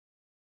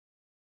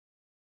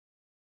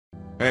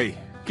Hey,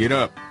 get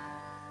up.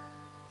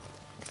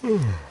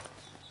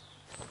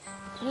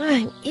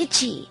 I'm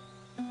itchy.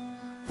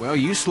 Well,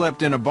 you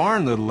slept in a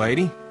barn, little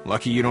lady.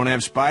 Lucky you don't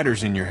have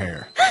spiders in your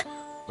hair.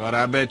 But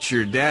I bet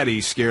your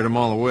daddy scared them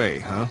all away,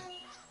 huh?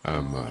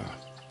 I'm,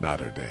 not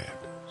her dad.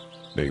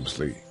 Name's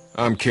Lee.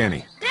 I'm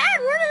Kenny. Dad,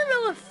 we're in the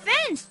middle of a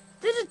fence.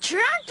 There's a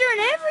tractor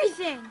and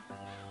everything.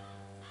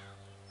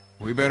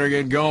 We better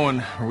get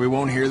going, or we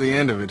won't hear the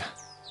end of it.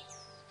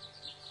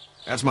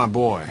 That's my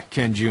boy,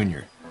 Ken Jr.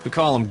 We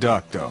call him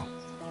Duck, though.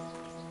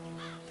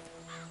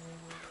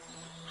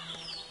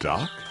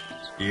 Doc?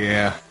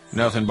 Yeah,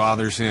 nothing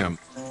bothers him.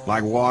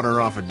 Like water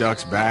off a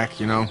duck's back,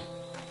 you know?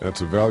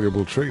 That's a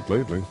valuable trait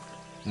lately.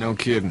 No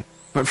kidding.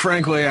 But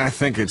frankly, I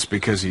think it's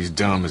because he's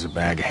dumb as a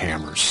bag of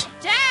hammers.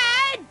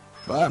 Dad!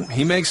 But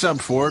he makes up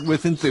for it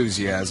with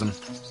enthusiasm.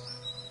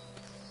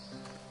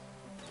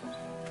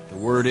 The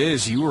word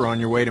is you were on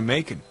your way to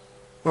Macon.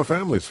 My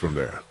family's from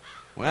there.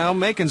 Well,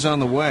 Macon's on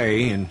the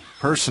way, and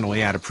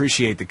personally, I'd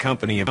appreciate the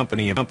company of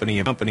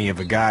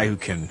a guy who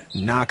can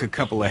knock a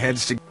couple of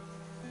heads together.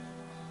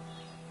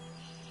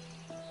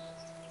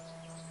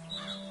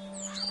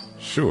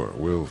 Sure,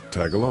 we'll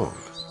tag along.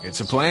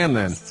 It's a plan,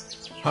 then.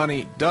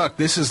 Honey, Duck,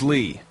 this is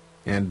Lee.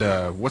 And,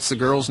 what's the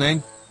girl's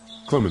name?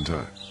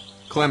 Clementine.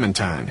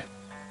 Clementine.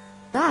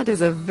 That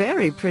is a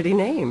very pretty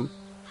name.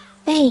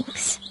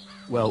 Thanks.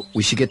 Well,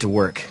 we should get to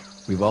work.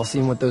 We've all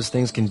seen what those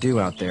things can do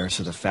out there,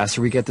 so the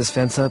faster we get this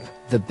fence up,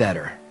 the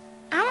better.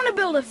 I want to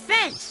build a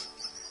fence.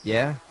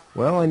 Yeah?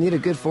 Well, I need a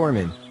good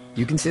foreman.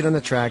 You can sit on the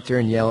tractor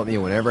and yell at me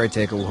whenever I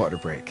take a water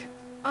break.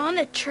 On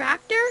the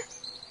tractor?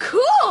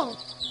 Cool!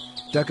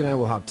 Duck and I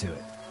will hop to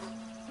it.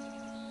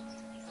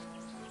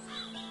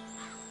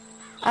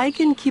 I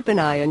can keep an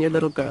eye on your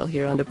little girl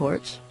here on the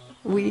porch.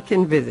 We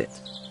can visit.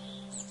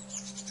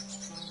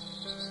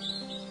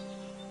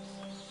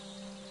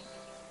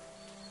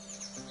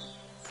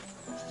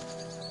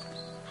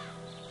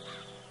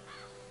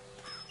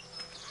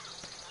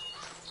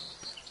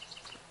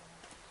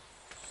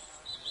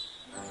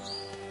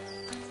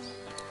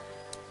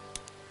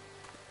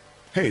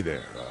 Hey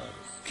there,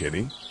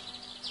 Kenny.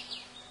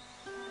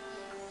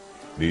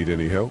 Need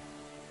any help?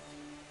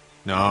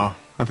 No,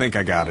 I think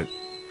I got it.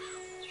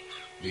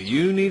 Do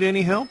you need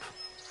any help?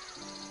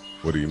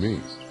 What do you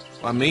mean?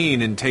 I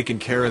mean, in taking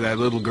care of that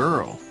little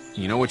girl.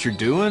 You know what you're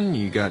doing?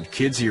 You got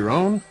kids of your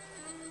own?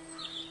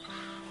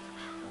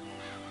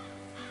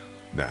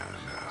 Nah,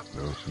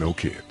 no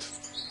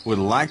kids.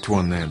 Would've liked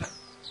one, then.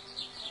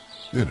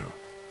 You know.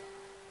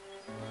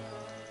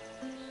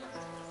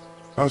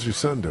 How's your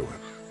son doing?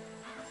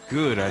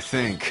 Good, I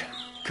think.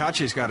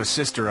 Kachi's got a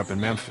sister up in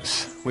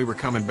Memphis. We were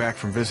coming back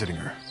from visiting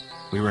her.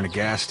 We were in a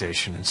gas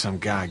station, and some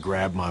guy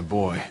grabbed my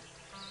boy.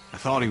 I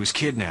thought he was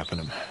kidnapping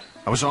him.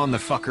 I was on the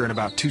fucker in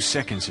about 2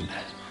 seconds, and...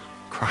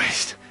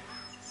 Christ.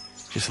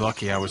 Just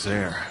lucky I was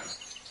there.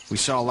 We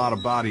saw a lot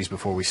of bodies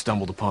before we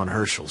stumbled upon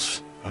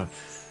Hershel's.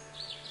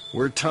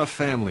 We're a tough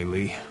family,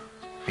 Lee.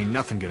 Ain't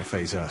nothing gonna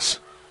faze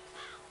us.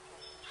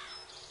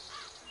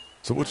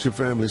 So what's your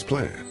family's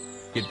plan?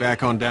 Get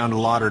back on down to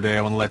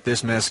Lauderdale and let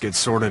this mess get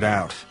sorted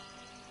out.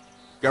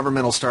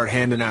 Government will start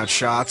handing out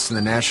shots, and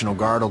the National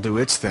Guard will do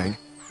its thing.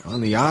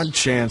 On the odd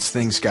chance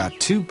things got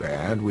too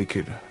bad, we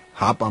could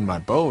hop on my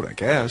boat, I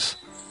guess.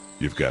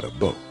 You've got a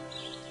boat.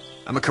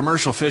 I'm a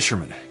commercial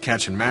fisherman,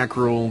 catching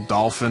mackerel,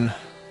 dolphin,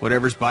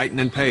 whatever's biting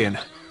and paying.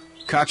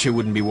 Kachi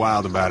wouldn't be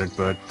wild about it,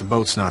 but the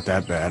boat's not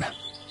that bad.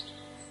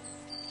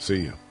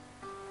 See you.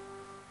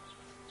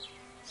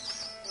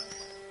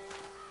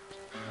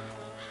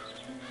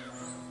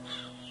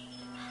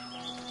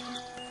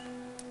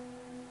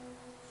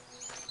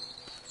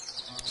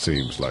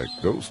 Seems like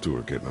those two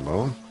are getting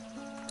along.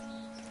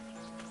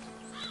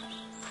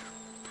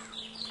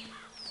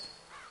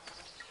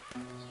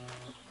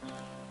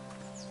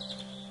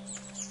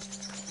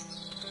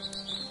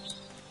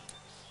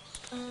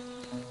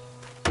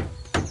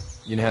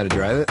 You know how to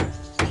drive it?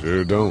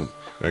 Sure don't.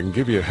 I can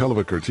give you a hell of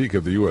a critique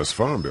of the U.S.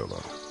 Farm Bill,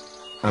 though.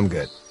 I'm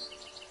good.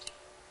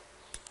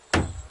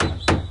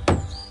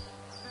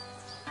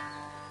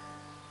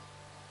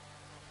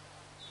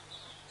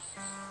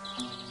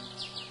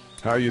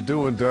 How you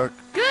doing, Duck?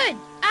 Good.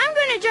 I'm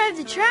gonna drive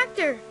the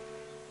tractor.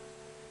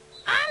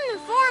 I'm the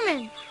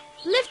foreman.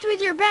 Lift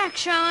with your back,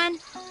 Sean.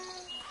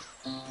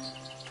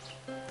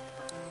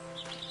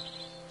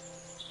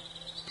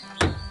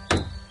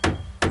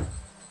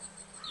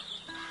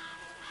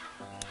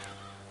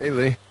 Hey,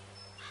 Lee.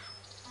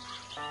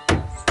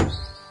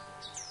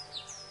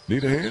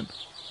 Need a hand?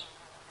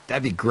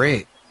 That'd be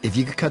great. If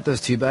you could cut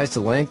those 2x to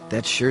length,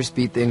 that'd sure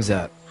speed things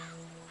up.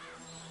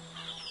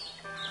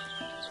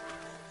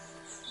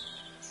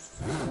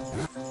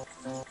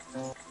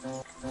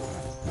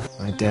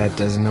 My dad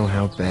doesn't know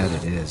how bad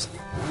it is.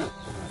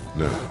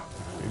 No,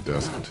 he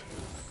doesn't.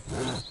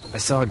 I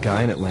saw a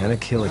guy in Atlanta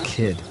kill a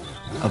kid.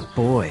 A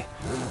boy.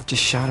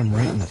 Just shot him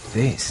right in the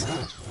face.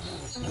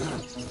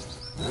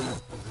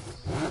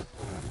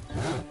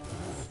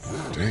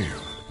 Damn.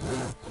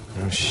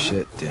 Oh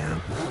shit,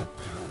 Dan.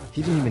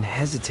 He didn't even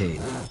hesitate.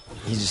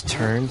 He just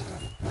turned,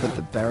 put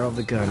the barrel of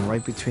the gun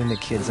right between the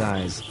kid's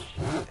eyes,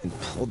 and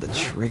pulled the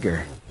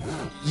trigger.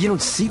 You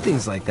don't see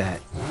things like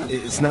that.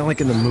 It's not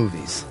like in the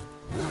movies.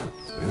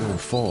 They don't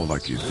fall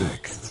like you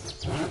think.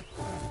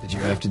 Did you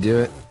have to do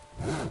it?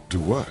 Do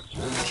what?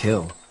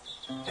 Kill.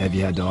 Have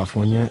you had to off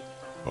one yet?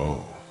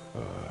 Oh,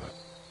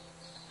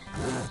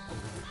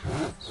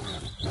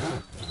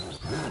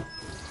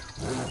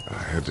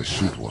 I had to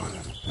shoot one.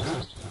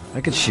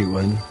 I could shoot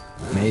one,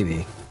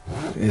 maybe,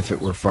 if it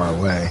were far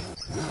away.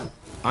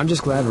 I'm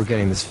just glad we're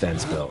getting this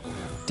fence built.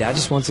 Dad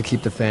just wants to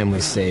keep the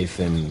family safe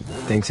and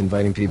thinks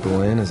inviting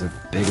people in is a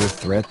bigger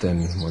threat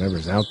than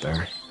whatever's out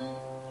there.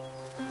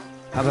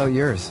 How about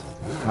yours?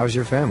 How's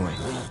your family?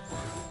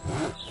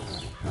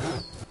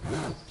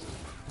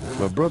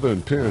 My brother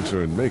and parents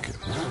are in Macon.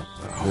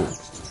 I hope.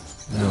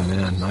 Oh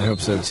man, I hope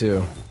so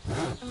too.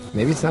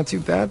 Maybe it's not too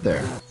bad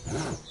there.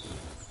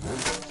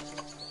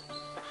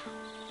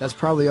 That's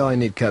probably all I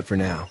need cut for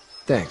now.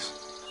 Thanks.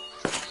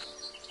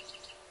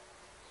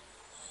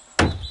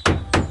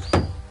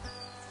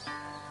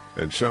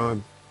 And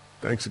Sean,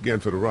 thanks again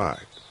for the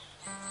ride.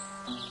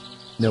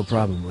 No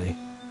problem, Lee.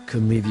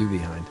 Couldn't leave you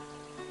behind.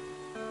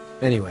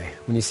 Anyway,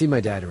 when you see my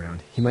dad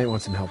around, he might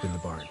want some help in the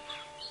barn.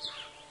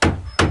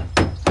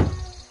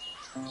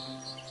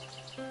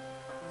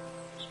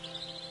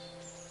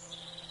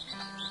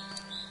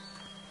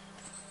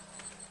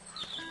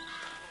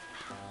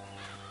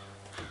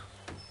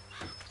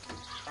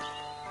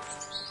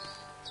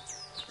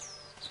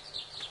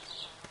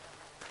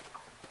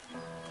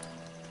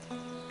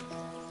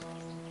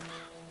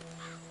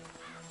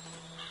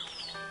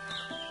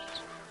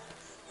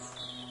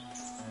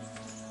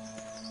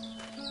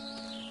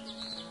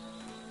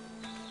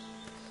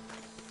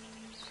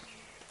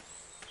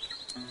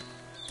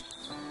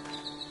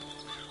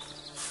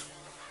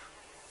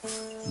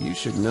 You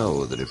should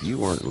know that if you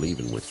weren't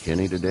leaving with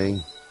Kenny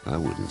today, I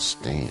wouldn't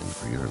stand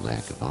for your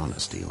lack of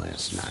honesty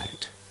last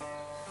night.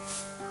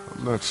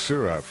 I'm not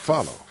sure I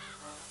follow.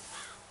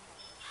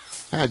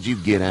 How'd you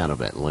get out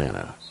of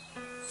Atlanta?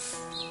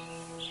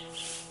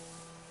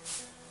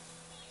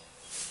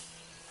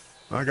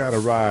 I got a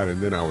ride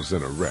and then I was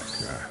in a wreck.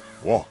 I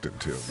walked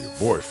until your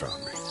boy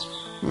found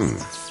me.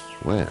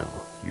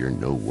 Well, you're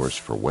no worse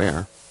for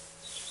wear.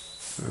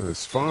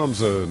 This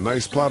farm's a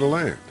nice plot of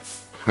land.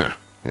 Huh.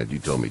 Had you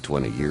told me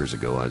 20 years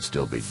ago I'd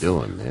still be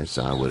doing this,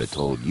 I would have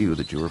told you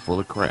that you were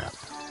full of crap.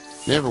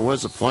 Never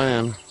was a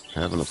plan,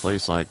 having a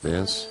place like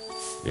this.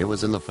 It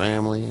was in the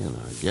family, and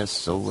I guess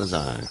so was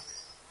I.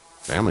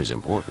 Family's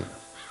important.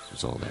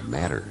 It's all that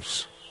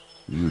matters.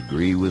 You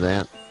agree with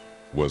that?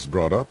 Was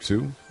brought up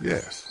to,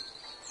 yes.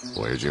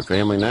 Where's your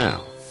family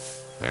now?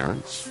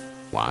 Parents?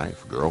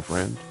 Wife?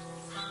 Girlfriend?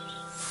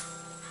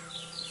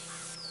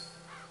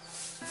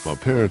 My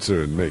parents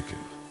are in Macon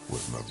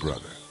with my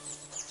brother.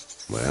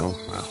 Well,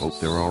 I hope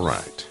they're all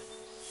right.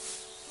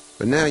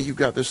 But now you've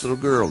got this little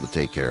girl to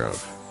take care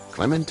of.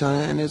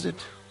 Clementine, is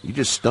it? You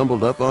just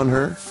stumbled up on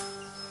her?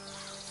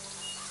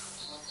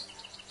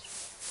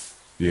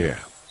 Yeah,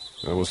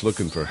 I was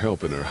looking for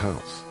help in her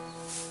house.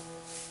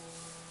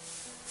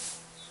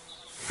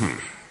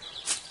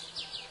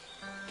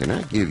 Can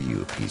I give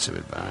you a piece of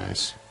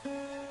advice?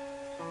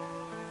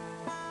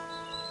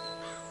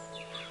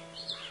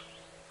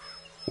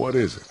 What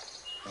is it?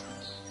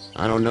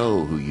 I don't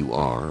know who you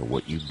are or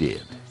what you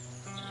did.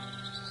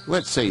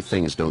 Let's say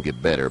things don't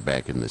get better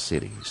back in the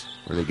cities,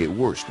 or they get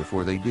worse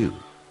before they do.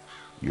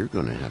 You're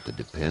going to have to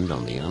depend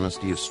on the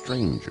honesty of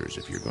strangers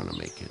if you're going to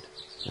make it.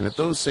 And if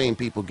those same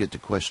people get to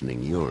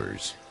questioning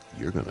yours,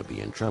 you're going to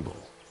be in trouble.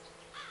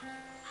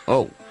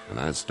 Oh, and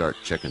I'd start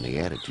checking the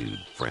attitude,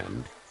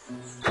 friend.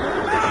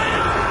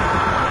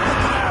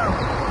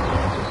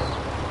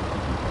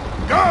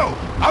 Go!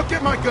 I'll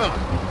get my gun!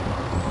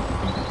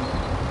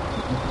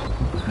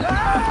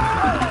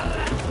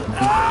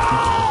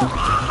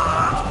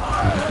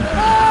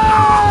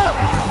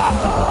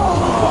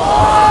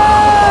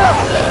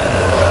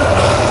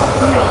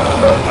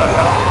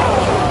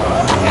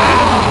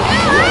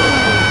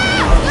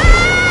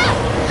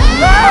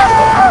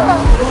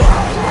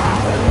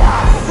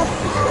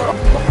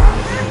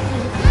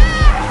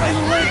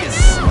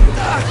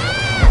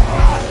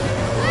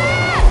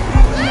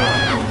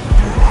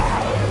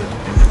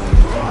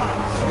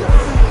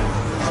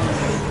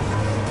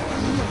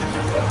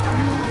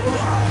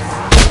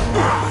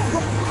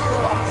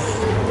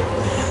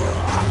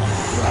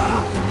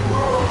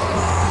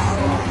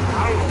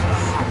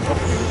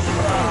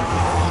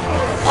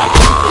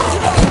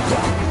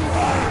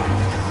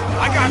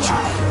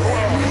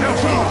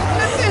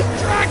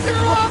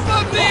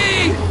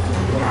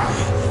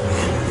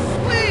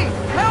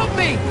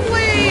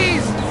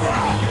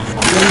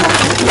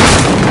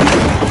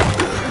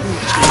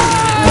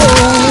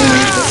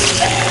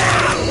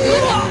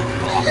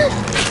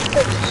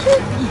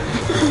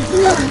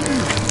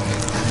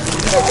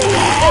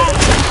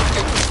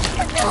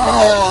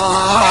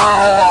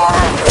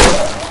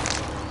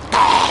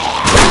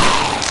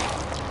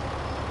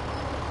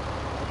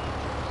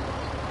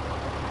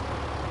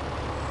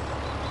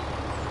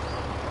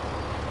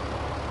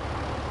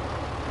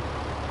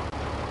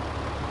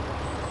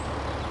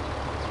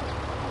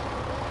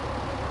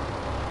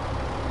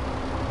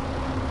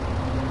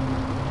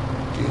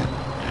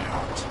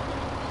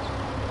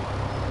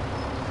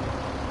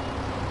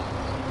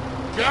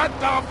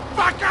 the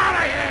fuck out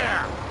of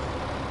here!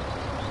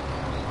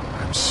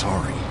 I'm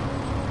sorry.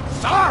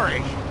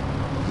 Sorry?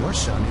 Your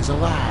son is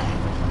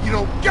alive. You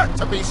don't get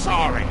to be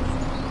sorry.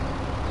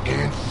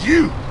 And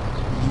you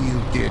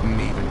didn't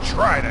even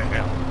try to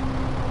help.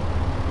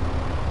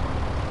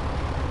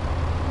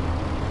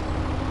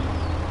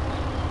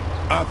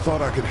 I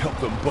thought I could help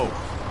them both.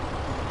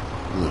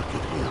 Look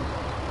at him.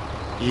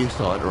 You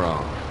thought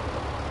wrong.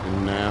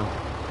 And now?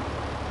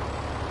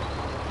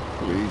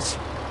 Please,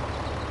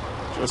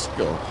 just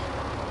go.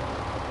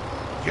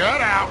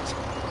 Get out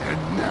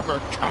and never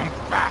come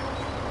back.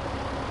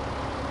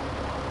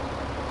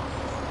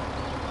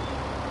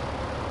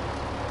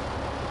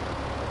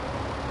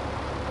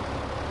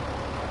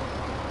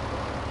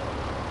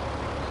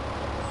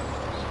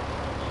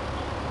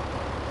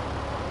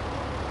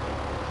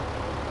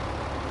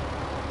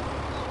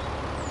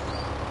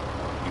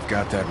 You've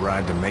got that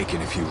ride to make it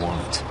if you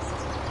want it.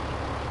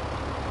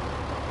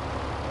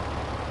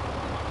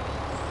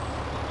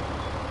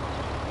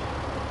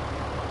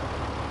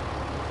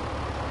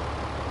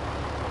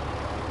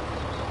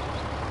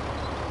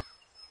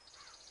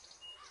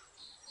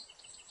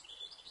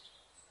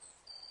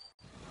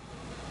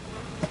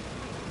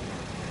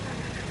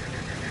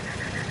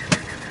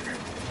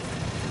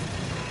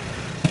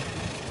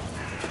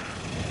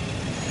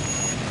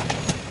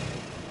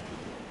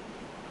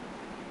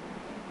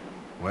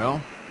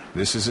 Well,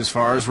 this is as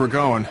far as we're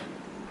going.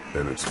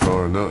 And it's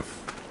far enough.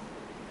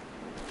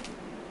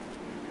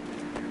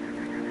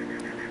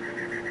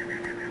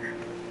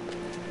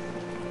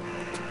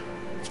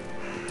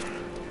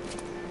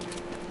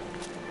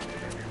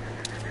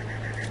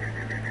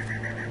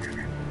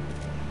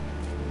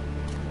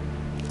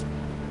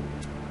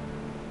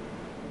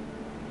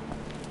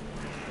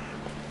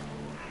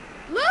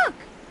 Look!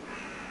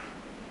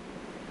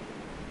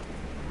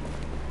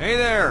 Hey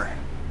there!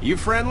 You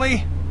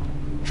friendly?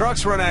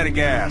 Truck's run out of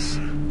gas.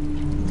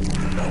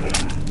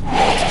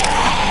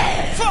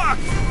 Fuck!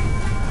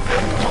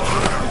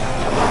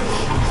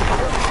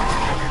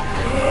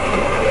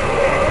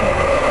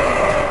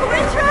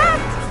 We're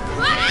trapped!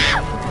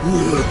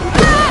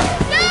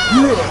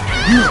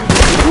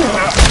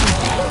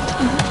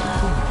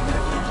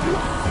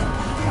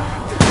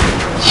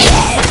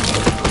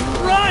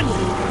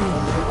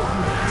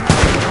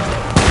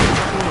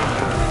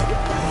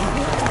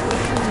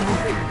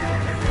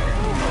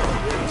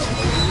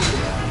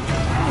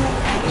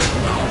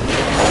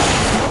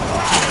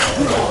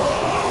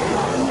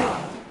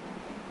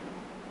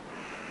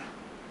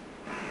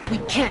 We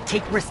can't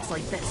take risks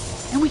like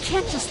this. And we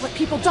can't just let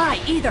people die,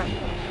 either.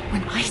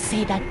 When I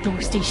say that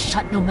door stays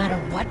shut no matter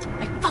what,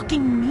 I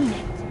fucking mean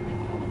it.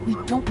 We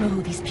don't know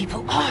who these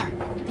people are.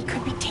 They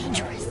could be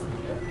dangerous.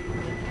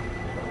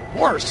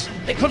 Worse,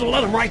 they could have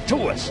let them right to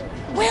us.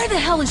 Where the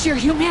hell is your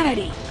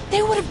humanity?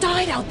 They would have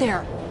died out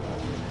there.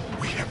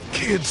 We have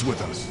kids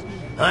with us.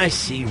 I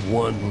see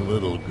one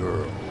little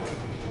girl.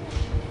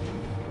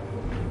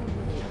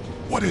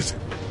 What is it?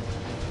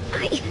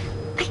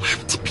 I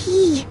have to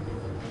pee.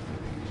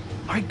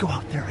 I'd go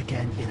out there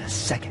again in a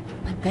second.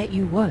 I bet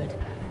you would.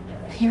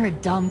 You're a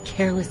dumb,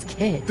 careless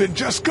kid. Then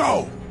just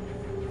go!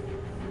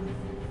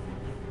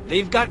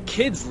 They've got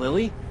kids,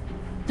 Lily.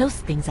 Those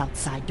things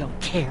outside don't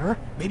care.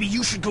 Maybe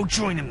you should go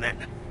join them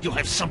then. You'll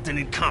have something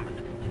in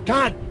common.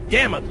 God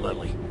damn it,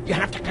 Lily. You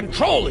have to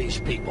control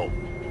these people.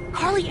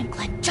 Carley and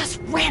Glenn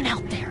just ran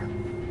out there.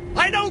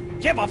 I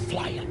don't give a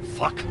flying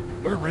fuck.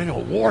 We're in a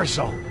war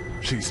zone.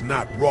 She's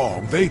not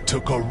wrong. They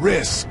took a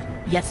risk.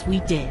 Yes,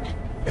 we did.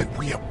 And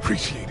we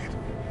appreciate it.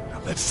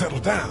 Now let's settle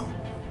down.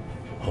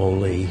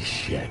 Holy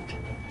shit.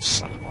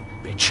 Son of a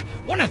bitch.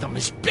 One of them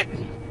is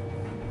bitten.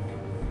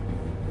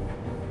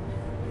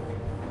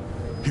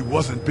 He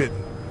wasn't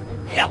bitten.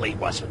 Hell, he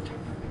wasn't.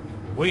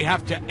 We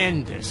have to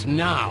end this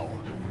now.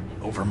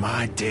 Over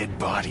my dead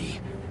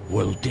body.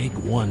 We'll dig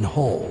one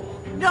hole.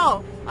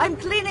 No, I'm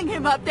cleaning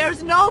him up.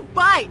 There's no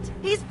bite.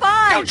 He's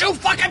fine. Don't you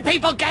fucking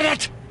people get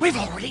it? We've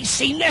already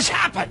seen this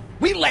happen.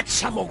 We let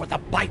someone with a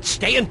bite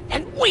stay in,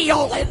 and we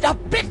all end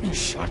up bitten.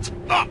 Shut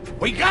up.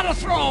 We gotta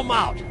throw him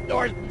out,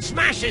 or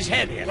smash his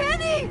head in.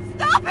 Kenny,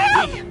 stop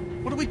him! Hey,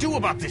 what do we do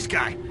about this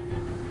guy?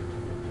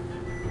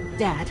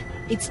 Dad,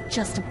 it's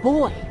just a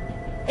boy.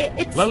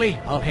 It's... Lily,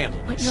 I'll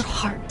handle But this. your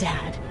heart,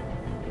 Dad.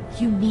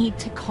 You need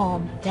to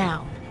calm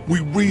down. We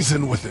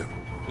reason with him.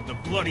 With the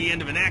bloody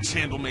end of an axe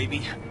handle,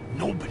 maybe.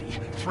 Nobody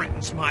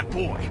threatens my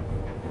boy.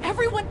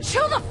 Everyone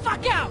chill the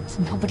fuck out!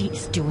 Nobody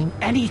is doing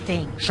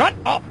anything. Shut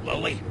up,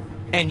 Lily.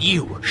 And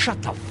you,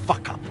 shut the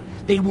fuck up.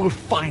 They will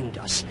find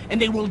us, and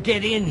they will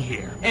get in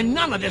here, and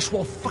none of this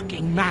will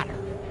fucking matter.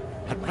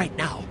 But right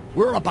now,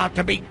 we're about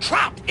to be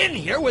trapped in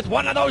here with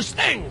one of those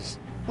things.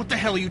 What the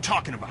hell are you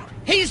talking about?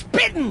 He's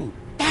bitten!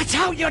 That's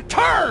how you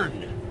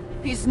turn!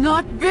 He's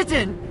not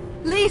bitten.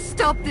 Lee,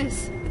 stop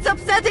this. It's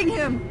upsetting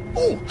him.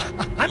 Oh,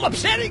 I'm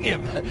upsetting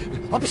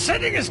him.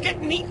 Upsetting is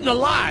getting eaten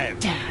alive.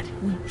 Dad,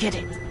 we get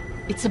it.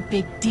 It's a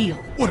big deal.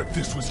 What if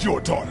this was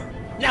your daughter?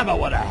 Never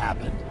would have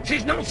happened.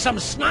 She's not some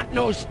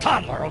snot-nosed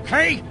toddler,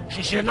 okay?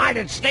 She's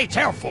United States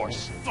Air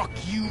Force. Fuck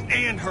you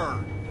and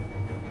her.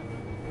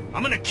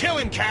 I'm gonna kill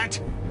him,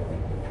 Cat.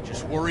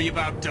 Just worry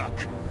about Duck.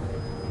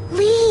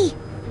 Lee!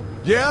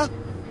 Yeah?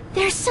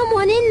 There's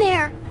someone in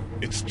there!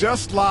 It's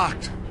just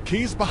locked.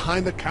 Key's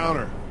behind the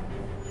counter.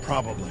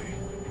 Probably.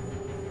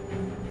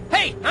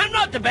 Hey, I'm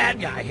not the bad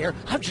guy here.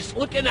 I'm just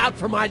looking out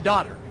for my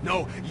daughter.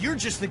 No, you're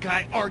just the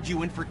guy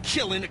arguing for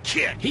killing a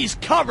kid. He's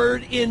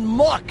covered in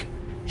muck.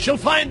 She'll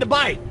find the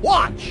bite.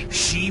 Watch.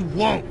 She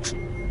won't.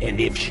 And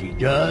if she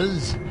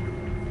does,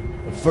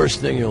 the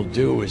first thing he'll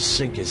do is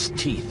sink his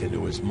teeth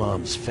into his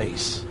mom's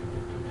face.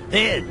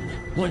 Then,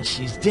 once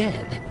she's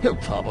dead, he'll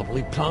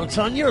probably pounce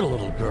on your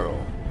little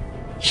girl.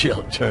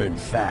 She'll turn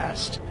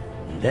fast.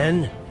 And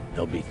then,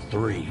 there'll be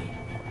 3.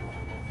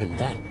 And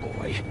that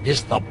boy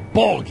is the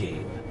ball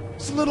game.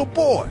 It's a little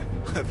boy.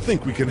 I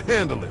think we can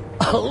handle him.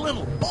 A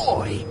little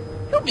boy?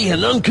 He'll be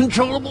an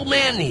uncontrollable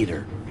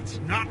man-eater. It's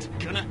not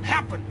gonna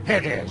happen.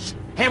 It is.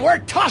 And we're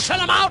tossing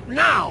him out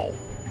now!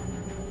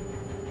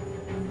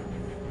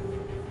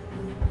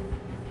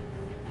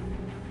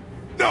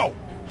 No!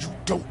 You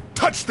don't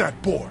touch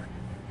that boy!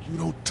 You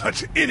don't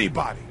touch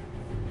anybody!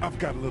 I've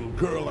got a little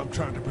girl I'm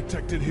trying to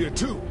protect in here,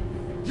 too.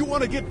 You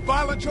want to get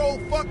violent, you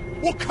old fuck?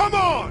 Well, come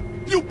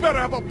on! You better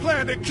have a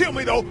plan to kill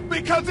me, though,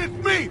 because it's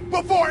me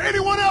before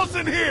anyone else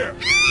in here!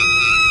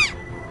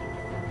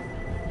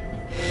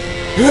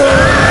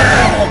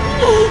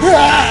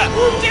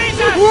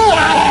 Jesus!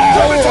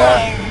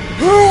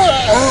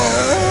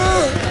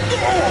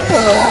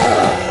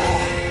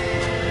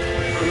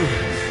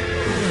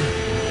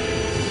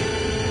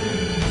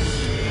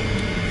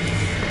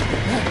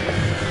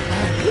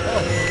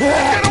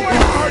 Get away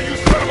from her, you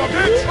son of a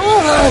bitch!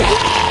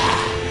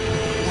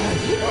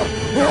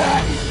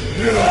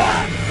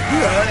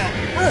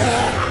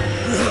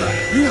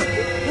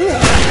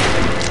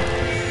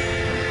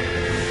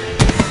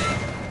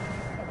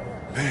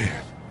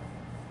 Man.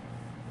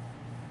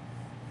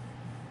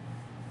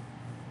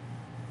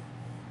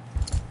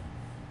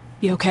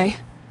 You okay?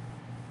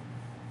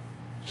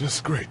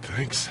 Just great,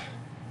 thanks.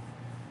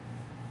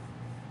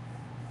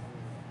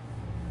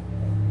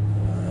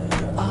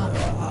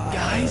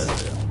 Guys?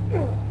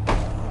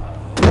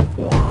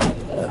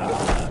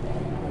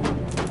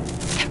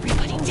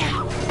 Everybody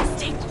down!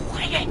 Stay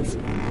quiet!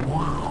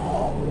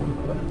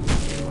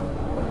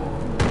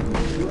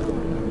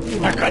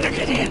 We're gonna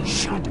get in.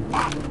 Shut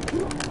up.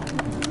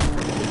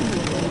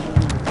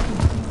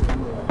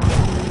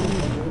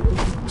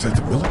 Is that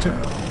the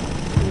military?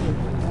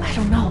 I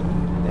don't know.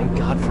 Thank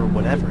God for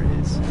whatever it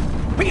is.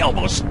 We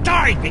almost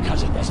died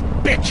because of this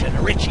bitch and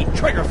her itchy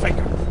trigger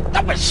finger.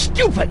 That was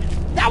stupid.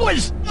 That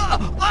was...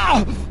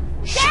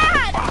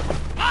 Dad!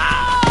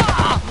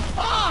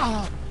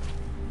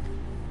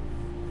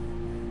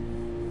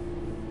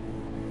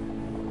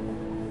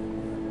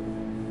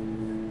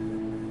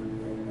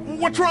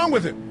 What's wrong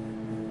with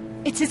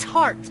him? It's his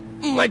heart.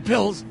 My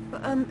pills.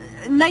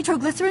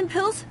 Nitroglycerin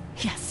pills?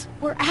 Yes,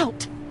 we're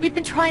out. We've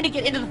been trying to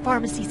get into the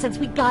pharmacy since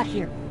we got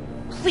here.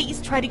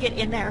 Please try to get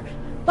in there.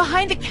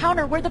 Behind the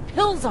counter where the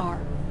pills are.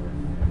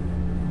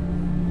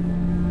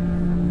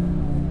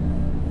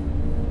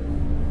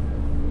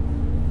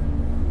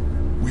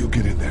 We'll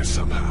get in there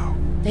somehow.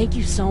 Thank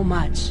you so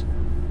much.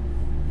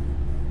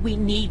 We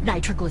need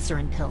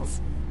nitroglycerin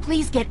pills.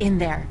 Please get in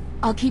there.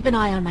 I'll keep an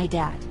eye on my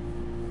dad.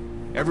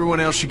 Everyone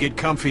else should get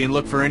comfy and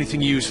look for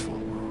anything useful.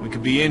 We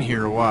could be in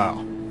here a while.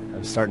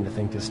 I'm starting to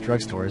think this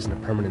drugstore isn't a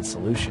permanent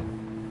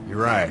solution.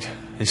 You're right.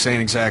 This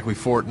ain't exactly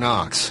Fort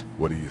Knox.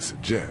 What do you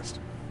suggest?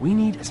 We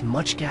need as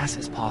much gas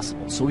as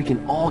possible so we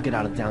can all get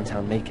out of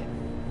downtown Macon.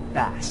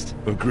 Fast.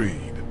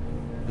 Agreed.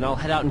 And I'll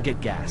head out and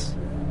get gas.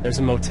 There's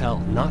a motel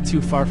not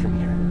too far from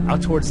here,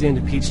 out towards the end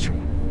of Peachtree.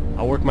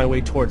 I'll work my way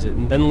towards it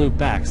and then loop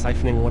back,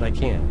 siphoning what I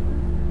can.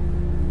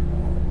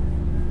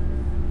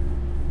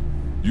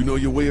 You know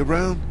your way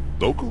around?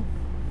 Local?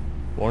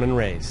 Born and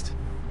raised.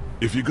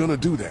 If you're gonna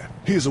do that,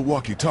 here's a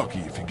walkie-talkie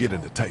if you get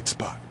in a tight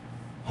spot.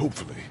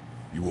 Hopefully,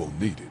 you won't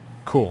need it.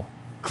 Cool.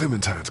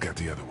 Clementine's got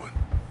the other one.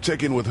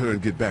 Check in with her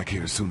and get back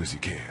here as soon as you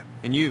can.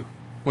 And you?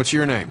 What's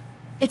your name?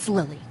 It's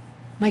Lily.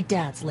 My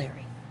dad's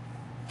Larry.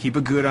 Keep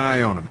a good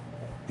eye on him.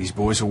 These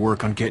boys will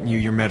work on getting you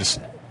your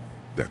medicine.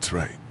 That's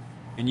right.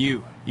 And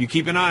you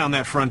keep an eye on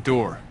that front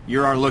door.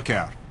 You're our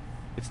lookout.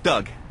 It's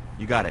Doug.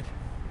 You got it.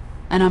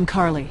 And I'm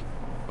Carley.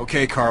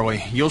 Okay,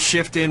 Carley. You'll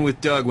shift in with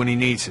Doug when he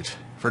needs it.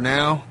 For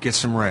now, get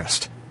some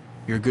rest.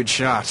 You're a good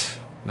shot,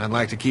 and I'd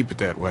like to keep it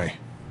that way.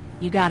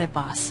 You got it,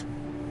 boss.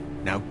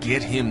 Now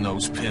get him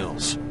those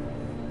pills.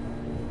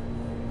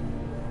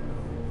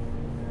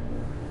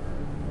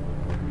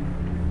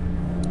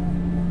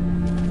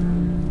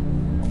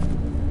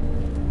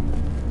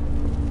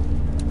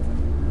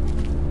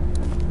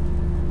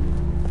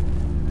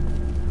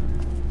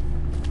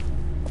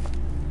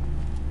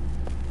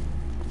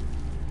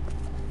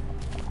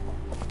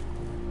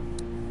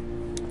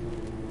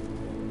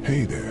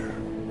 Hey there.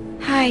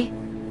 Hi.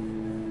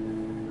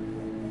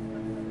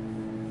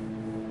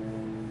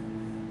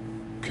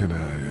 Can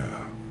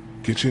I,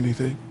 get you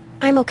anything?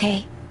 I'm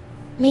okay.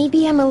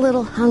 Maybe I'm a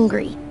little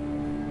hungry.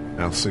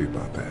 I'll see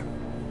about that.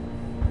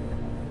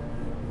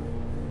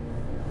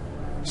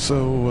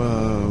 So,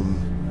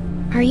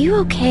 Are you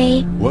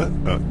okay? what?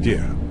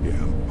 Yeah,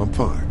 I'm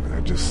fine.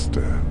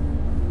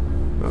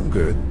 I'm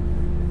good.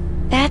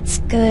 That's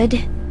good.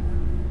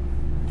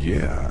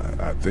 Yeah,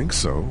 I think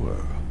so.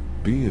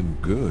 Being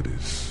good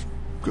is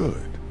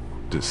good,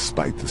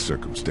 despite the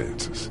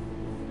circumstances.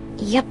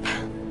 Yep.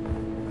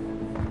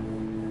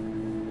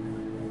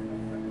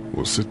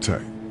 Well, sit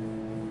tight.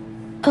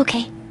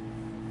 Okay.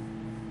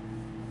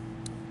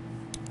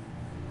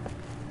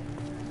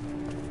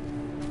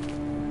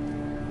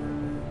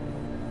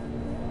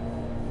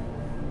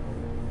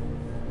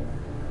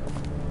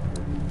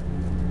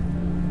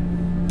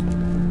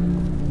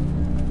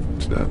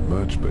 It's not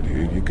much, but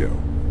here you go.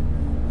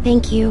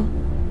 Thank you.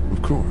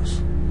 Of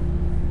course.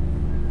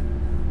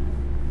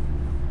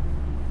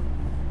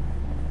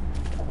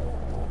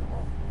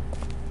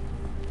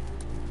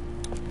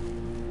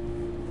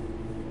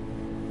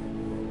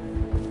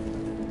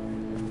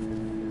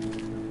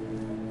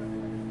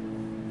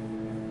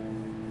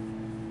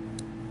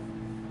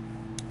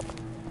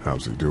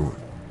 How's he doing?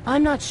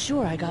 I'm not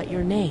sure I got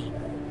your name.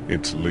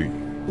 It's Lee.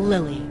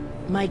 Lily.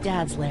 My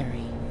dad's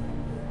Larry.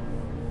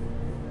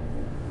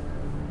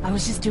 I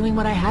was just doing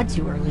what I had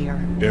to earlier.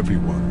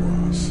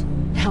 Everyone was.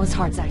 Now his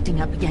heart's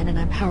acting up again and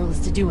I'm powerless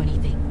to do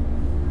anything.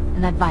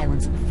 And that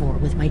violence before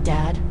with my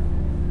dad,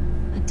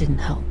 that didn't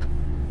help.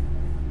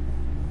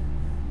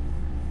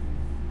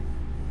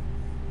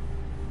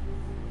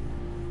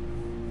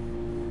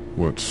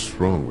 What's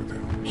wrong with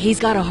him? He's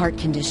got a heart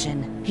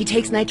condition. He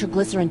takes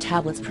nitroglycerin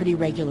tablets pretty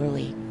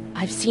regularly.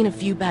 I've seen a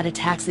few bad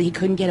attacks that he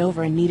couldn't get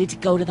over and needed to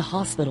go to the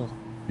hospital.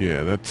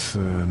 Yeah, that's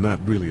not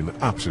really an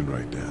option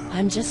right now.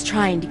 I'm just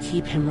trying to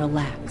keep him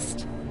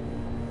relaxed.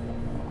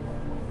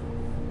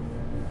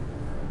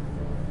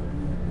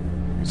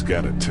 He's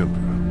got a temper.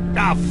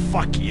 Ah,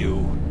 fuck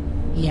you.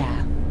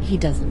 Yeah, he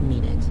doesn't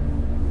mean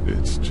it.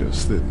 It's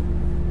just that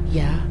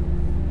Yeah?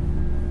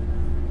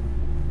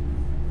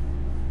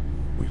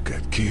 we've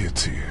got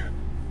kids here.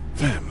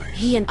 Families.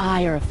 He and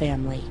I are a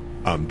family.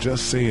 I'm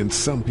just saying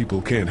some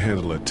people can't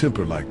handle a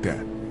temper like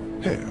that.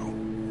 Hell,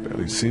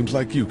 barely seems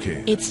like you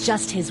can. It's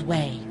just his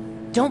way.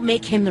 Don't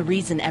make him the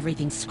reason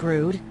everything's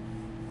screwed.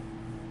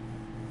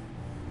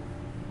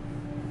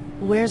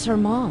 Where's her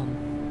mom?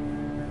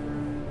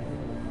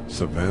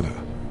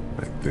 Savannah,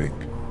 I think.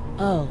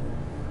 Oh,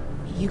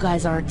 you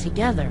guys aren't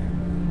together.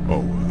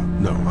 Oh,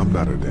 no, I'm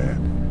not her dad.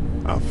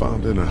 I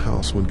found her in a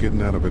house when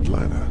getting out of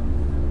Atlanta.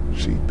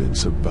 She'd been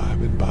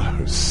surviving by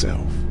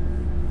herself.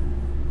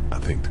 I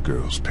think the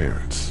girl's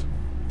parents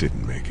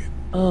didn't make it.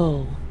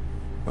 Oh.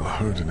 I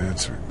heard an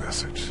answering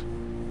message.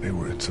 They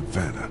were in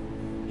Savannah.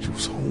 She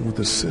was home with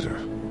a sitter.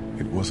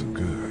 It wasn't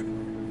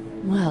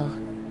good. Well,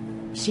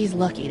 she's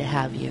lucky to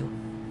have you.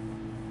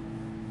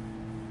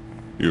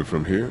 You're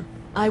from here?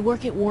 I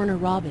work at Warner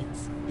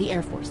Robins, the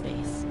Air Force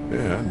Base.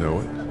 Yeah, I know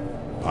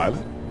it.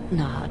 Pilot?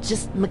 Nah,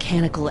 just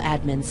mechanical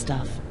admin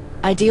stuff.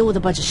 I deal with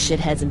a bunch of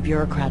shitheads and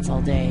bureaucrats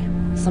all day.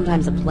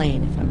 Sometimes a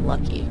plane, if I'm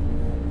lucky.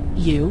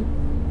 You?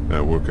 I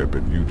work up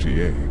at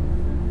UGA.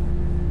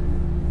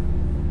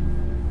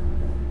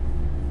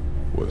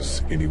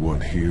 Was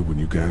anyone here when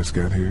you guys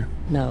got here?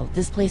 No,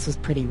 this place was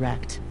pretty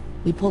wrecked.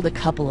 We pulled a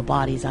couple of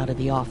bodies out of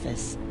the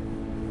office.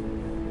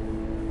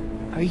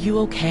 Are you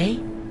okay?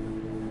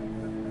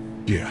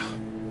 Yeah,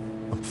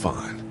 I'm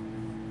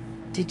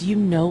fine. Did you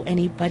know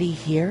anybody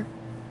here?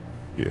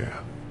 Yeah,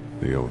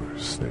 the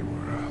owners,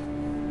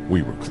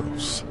 we were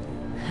close.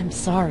 I'm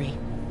sorry.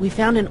 We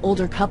found an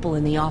older couple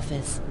in the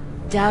office.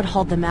 Dad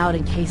hauled them out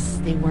in case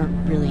they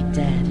weren't really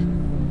dead.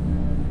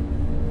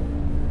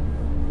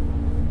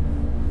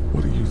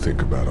 What do you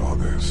think about all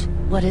this?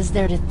 What is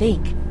there to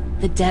think?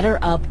 The dead are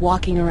up,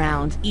 walking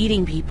around,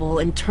 eating people,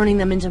 and turning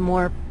them into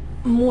more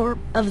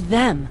of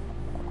them.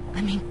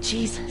 I mean,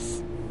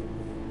 Jesus.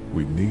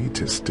 We need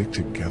to stick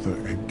together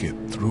and get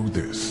through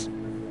this.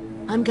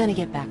 I'm gonna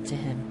get back to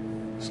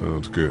him.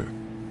 Sounds good.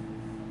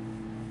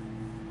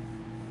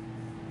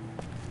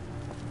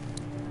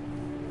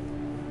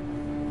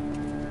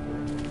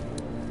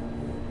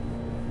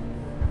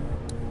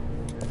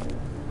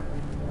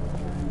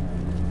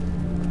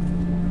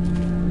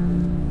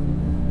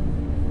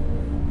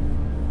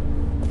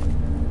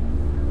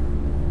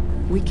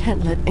 We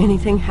can't let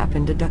anything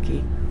happen to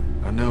Ducky.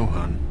 I know,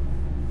 hon.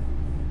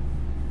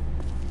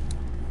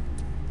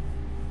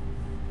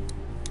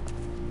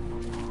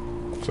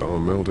 It's all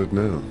melted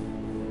now.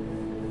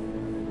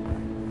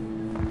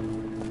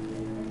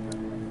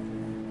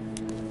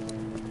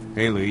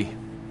 Hey, Lee. You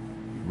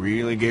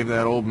really gave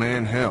that old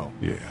man hell.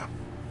 Yeah.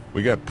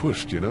 We got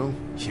pushed, you know?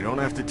 You don't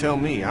have to tell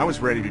me. I was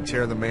ready to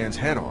tear the man's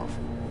head off.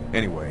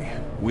 Anyway,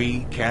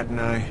 we, Kat and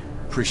I,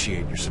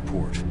 appreciate your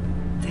support.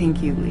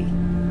 Thank you, Lee.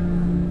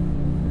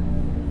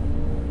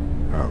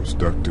 How's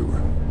Duck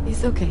doing?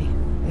 He's okay.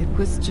 It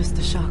was just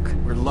a shock.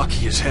 We're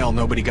lucky as hell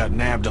nobody got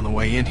nabbed on the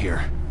way in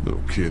here.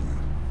 No kidding.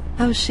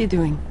 How's she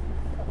doing?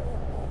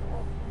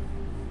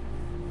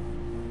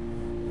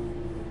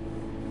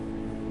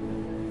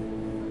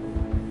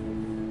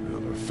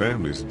 Well, her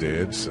family's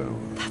dead, so...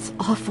 That's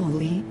awful,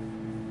 Lee.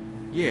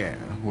 Yeah,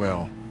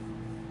 well,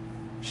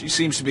 She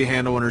seems to be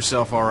handling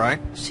herself all right.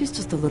 She's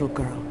just a little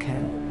girl,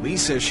 Ken. Lee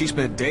says she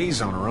spent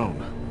days on her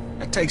own.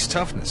 That takes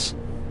toughness.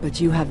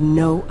 But you have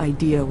no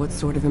idea what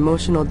sort of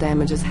emotional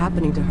damage is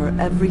happening to her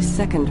every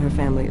second her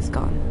family is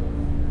gone.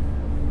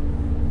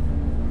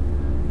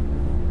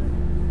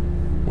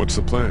 What's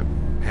the plan?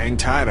 Hang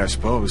tight, I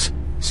suppose.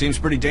 Seems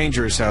pretty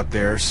dangerous out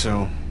there,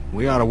 so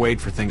we ought to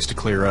wait for things to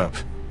clear up.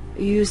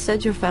 You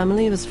said your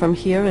family was from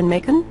here in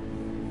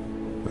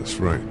Macon? That's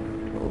right.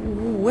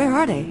 Where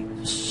are they?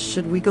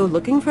 Should we go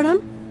looking for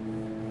them?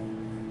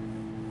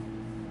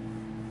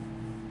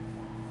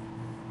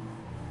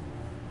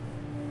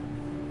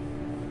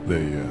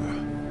 They,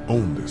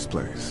 own this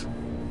place.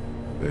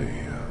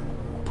 They,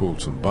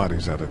 pulled some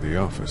bodies out of the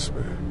office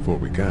before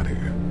we got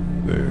here.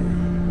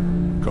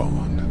 They're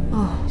gone.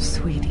 Oh,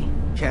 sweetie.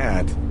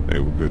 Cat. They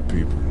were good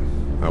people.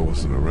 I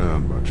wasn't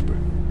around much, but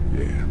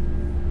yeah,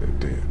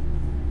 they're dead.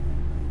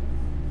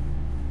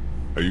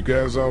 Are you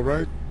guys all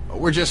right?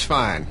 We're just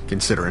fine,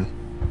 considering.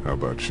 How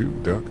about you,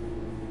 Duck?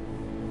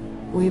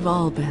 We've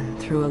all been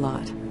through a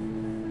lot.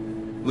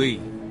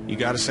 Lee, you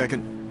got a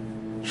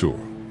second? Sure.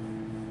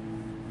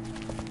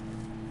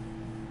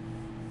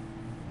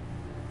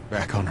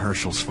 Back on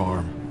Hershel's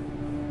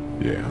farm.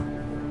 Yeah.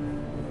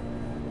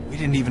 We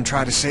didn't even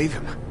try to save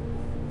him.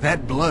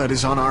 That blood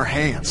is on our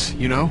hands,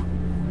 you know?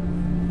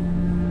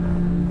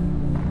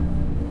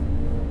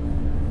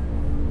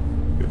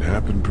 It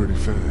happened pretty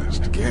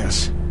fast. I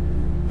guess.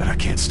 But I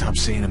can't stop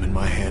seeing him in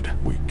my head.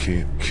 We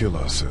can't kill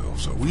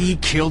ourselves over We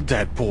it. killed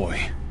that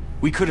boy.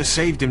 We could have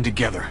saved him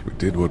together. We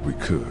did what we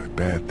could.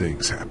 Bad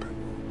things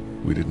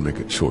happen. We didn't make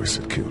a choice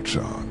that killed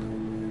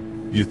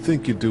Sean. You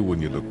think you do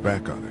when you look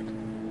back on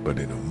it. But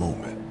in a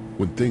moment,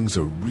 when things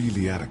are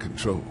really out of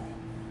control,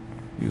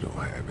 you don't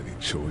have any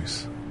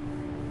choice.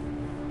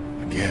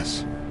 I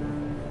guess.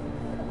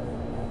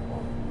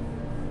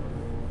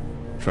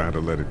 Try to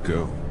let it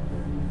go.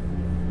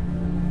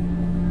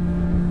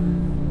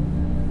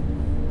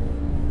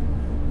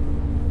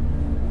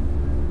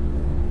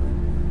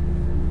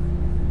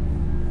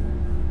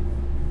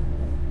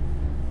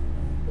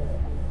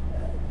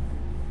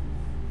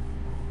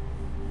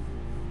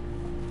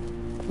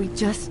 We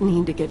just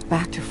need to get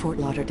back to Fort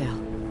Lauderdale.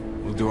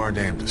 We'll do our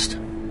damnedest.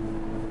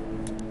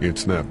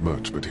 It's not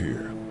much, but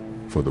here,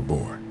 for the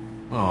boy.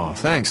 Oh,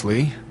 thanks,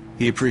 Lee.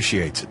 He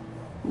appreciates it.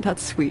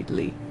 That's sweet,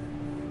 Lee.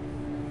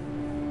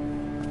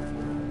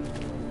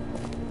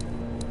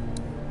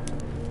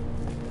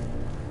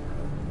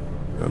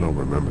 I don't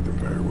remember them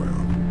very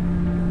well.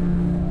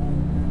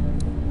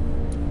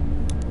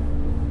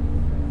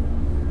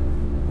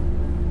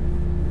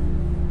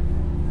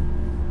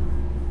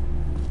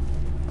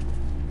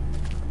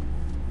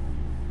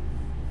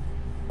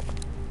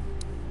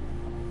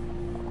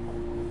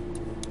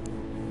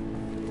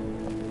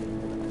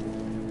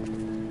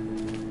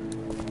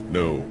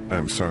 No,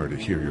 I'm sorry to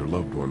hear your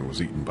loved one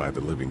was eaten by the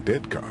living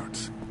dead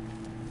guards.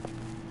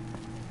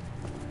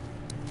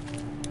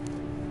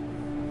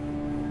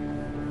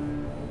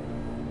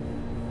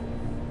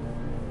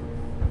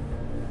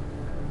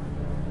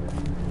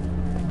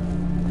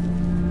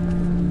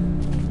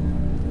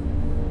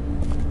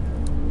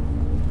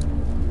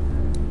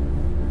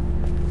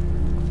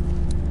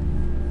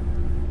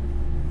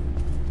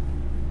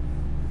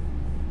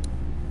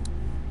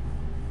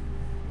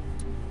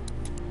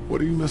 What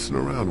are you messing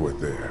around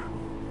with there?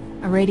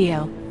 A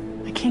radio.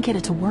 I can't get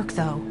it to work,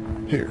 though.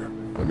 Here,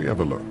 let me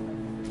have a look.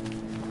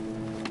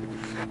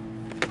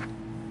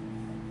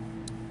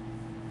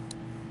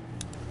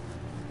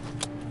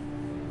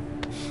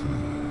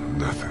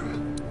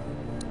 Nothing.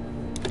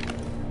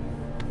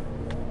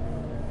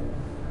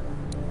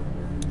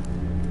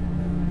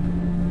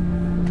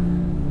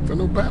 There are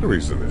no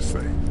batteries in this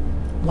thing.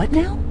 What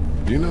now?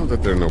 You know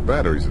that there are no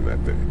batteries in that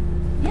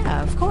thing.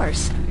 Yeah, of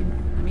course.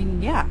 I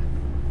mean, yeah.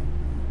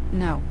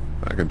 No.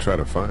 I can try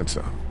to find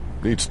some.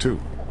 Needs two.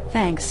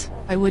 Thanks.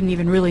 I wouldn't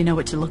even really know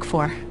what to look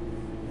for.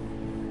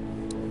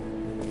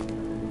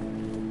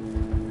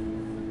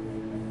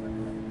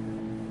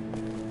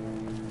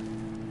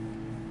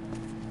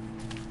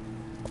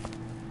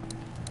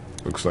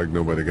 Looks like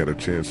nobody got a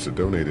chance to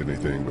donate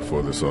anything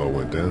before this all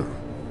went down.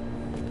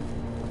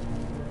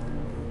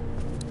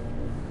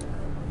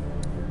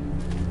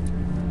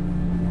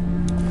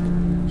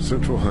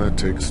 Central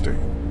High-Tech State.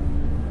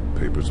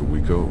 Paper's a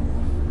week old.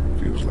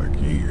 Feels like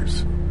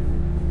years.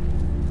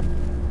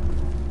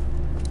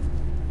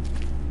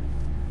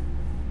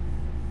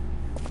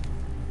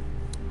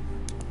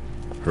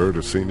 Heard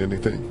or seen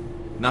anything?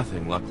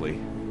 Nothing, luckily.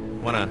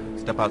 Wanna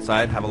step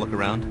outside, have a look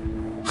around?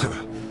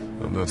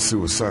 I'm not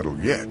suicidal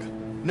yet.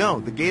 No,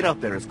 the gate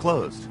out there is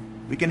closed.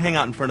 We can hang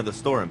out in front of the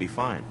store and be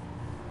fine.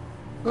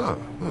 Huh.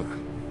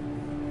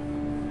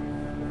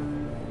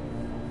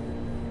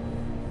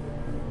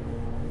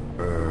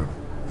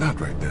 Not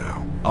right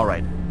now. All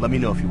right, let me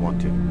know if you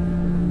want to.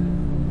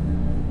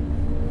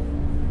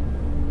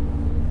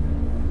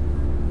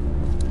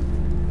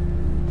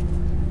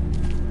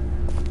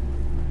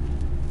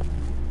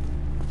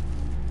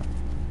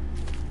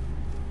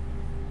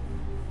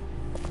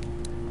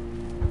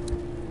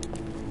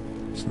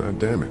 It's not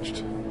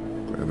damaged.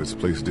 Glad this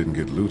place didn't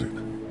get looted.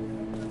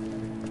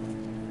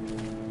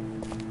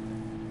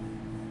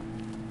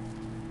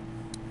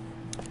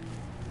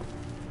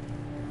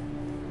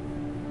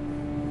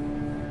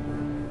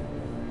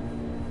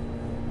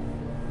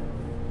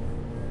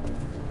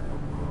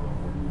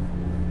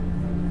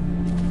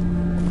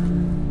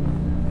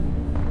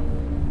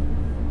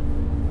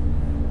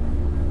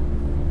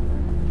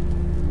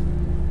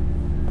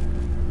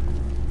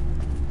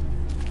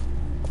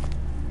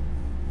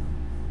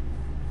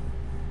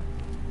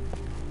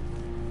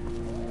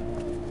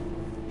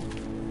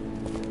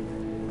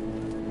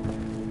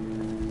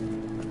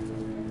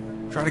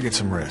 Try to get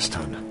some rest,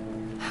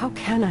 hon. How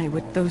can I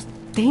with those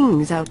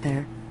things out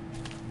there?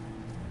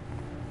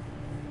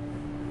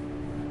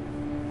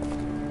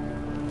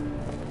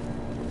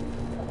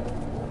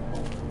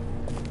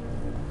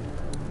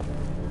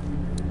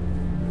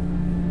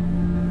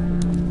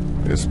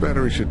 This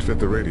battery should fit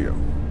the radio.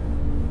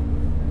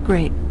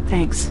 Great,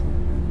 thanks.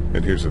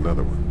 And here's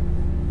another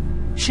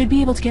one. Should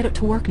be able to get it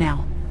to work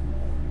now.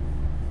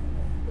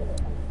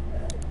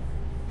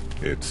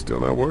 It's still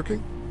not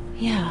working?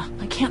 Yeah,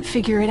 I can't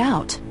figure it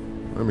out.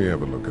 Let me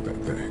have a look at that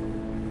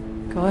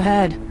thing. Go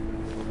ahead.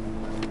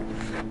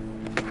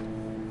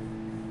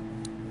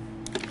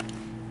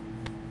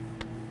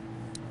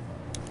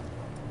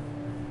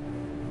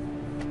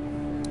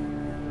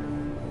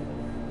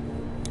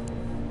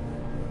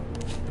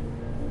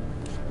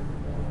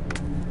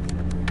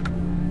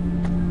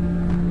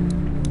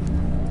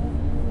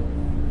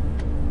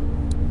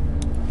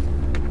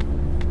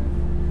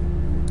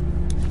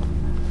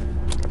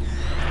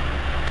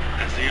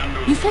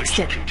 You fixed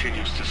it.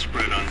 Continues to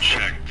spread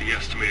unchecked. The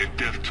estimated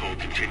death toll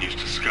continues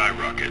to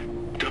skyrocket.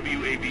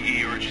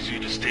 WABE urges you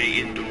to stay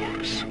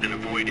indoors and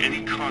avoid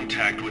any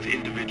contact with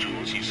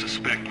individuals you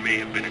suspect may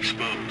have been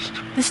exposed.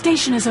 The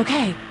station is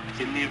okay.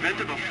 In the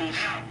event of a full...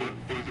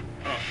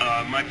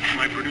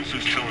 my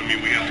producer's telling me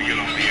we have to get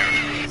off the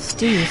air.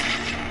 Steve.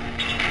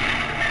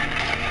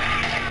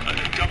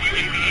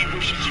 WABE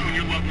wishes you and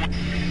your loved ones.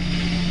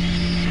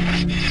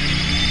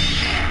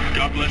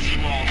 God bless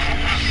you all.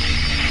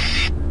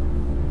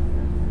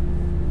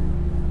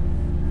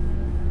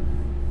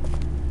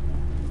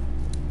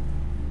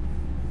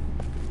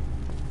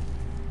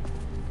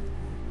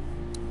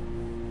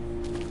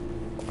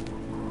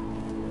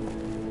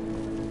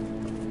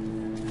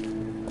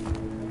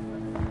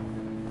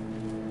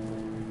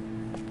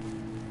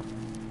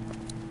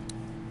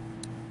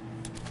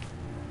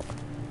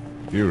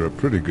 You're a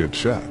pretty good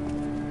shot.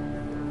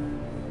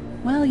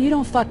 Well, you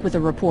don't fuck with a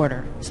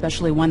reporter,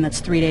 especially one that's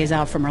 3 days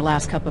out from her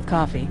last cup of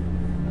coffee.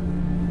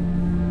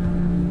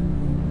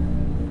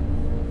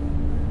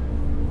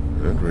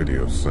 That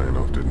radio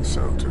sign-off didn't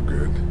sound too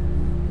good.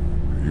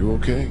 Are you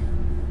okay?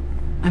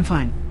 I'm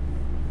fine.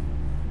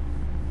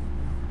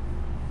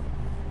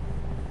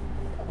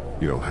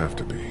 You don't have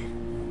to be.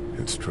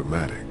 It's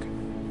traumatic.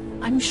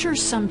 I'm sure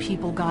some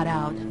people got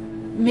out.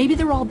 Maybe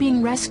they're all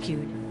being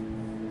rescued.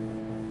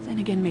 Then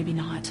again, maybe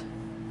not.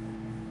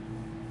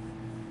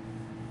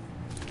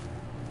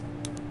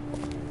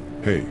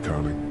 Hey,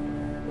 Carley.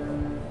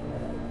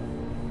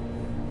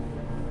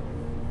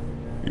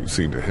 You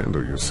seem to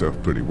handle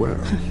yourself pretty well.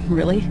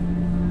 Really?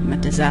 I'm a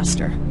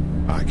disaster.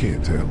 I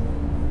can't tell.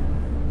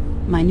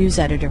 My news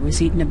editor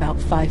was eaten about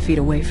 5 feet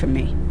away from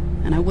me,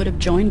 and I would have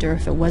joined her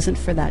if it wasn't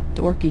for that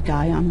dorky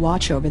guy on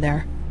watch over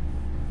there.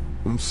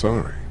 I'm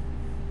sorry.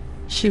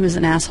 She was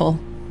an asshole,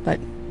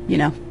 but, you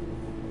know.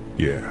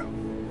 Yeah.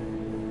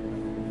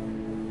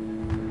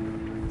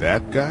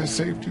 That guy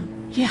saved you?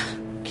 Yeah,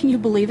 can you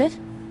believe it?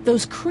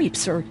 Those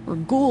creeps, or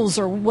ghouls,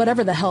 or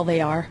whatever the hell they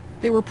are.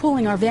 They were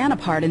pulling our van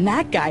apart, and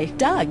that guy,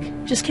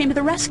 Doug, just came to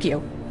the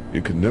rescue.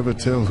 You can never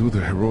tell who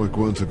the heroic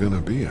ones are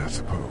gonna be, I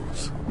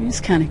suppose. He's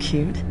kind of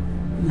cute.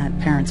 In that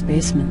parents'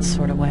 basement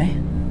sort of way.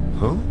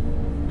 Huh?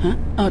 Huh?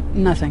 Oh,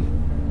 nothing.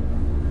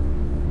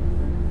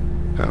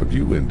 How'd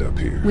you end up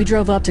here? We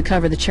drove up to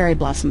cover the Cherry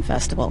Blossom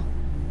Festival.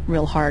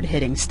 Real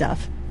hard-hitting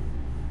stuff.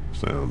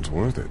 Sounds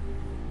worth it.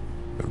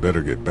 I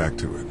better get back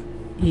to it.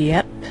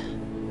 Yep.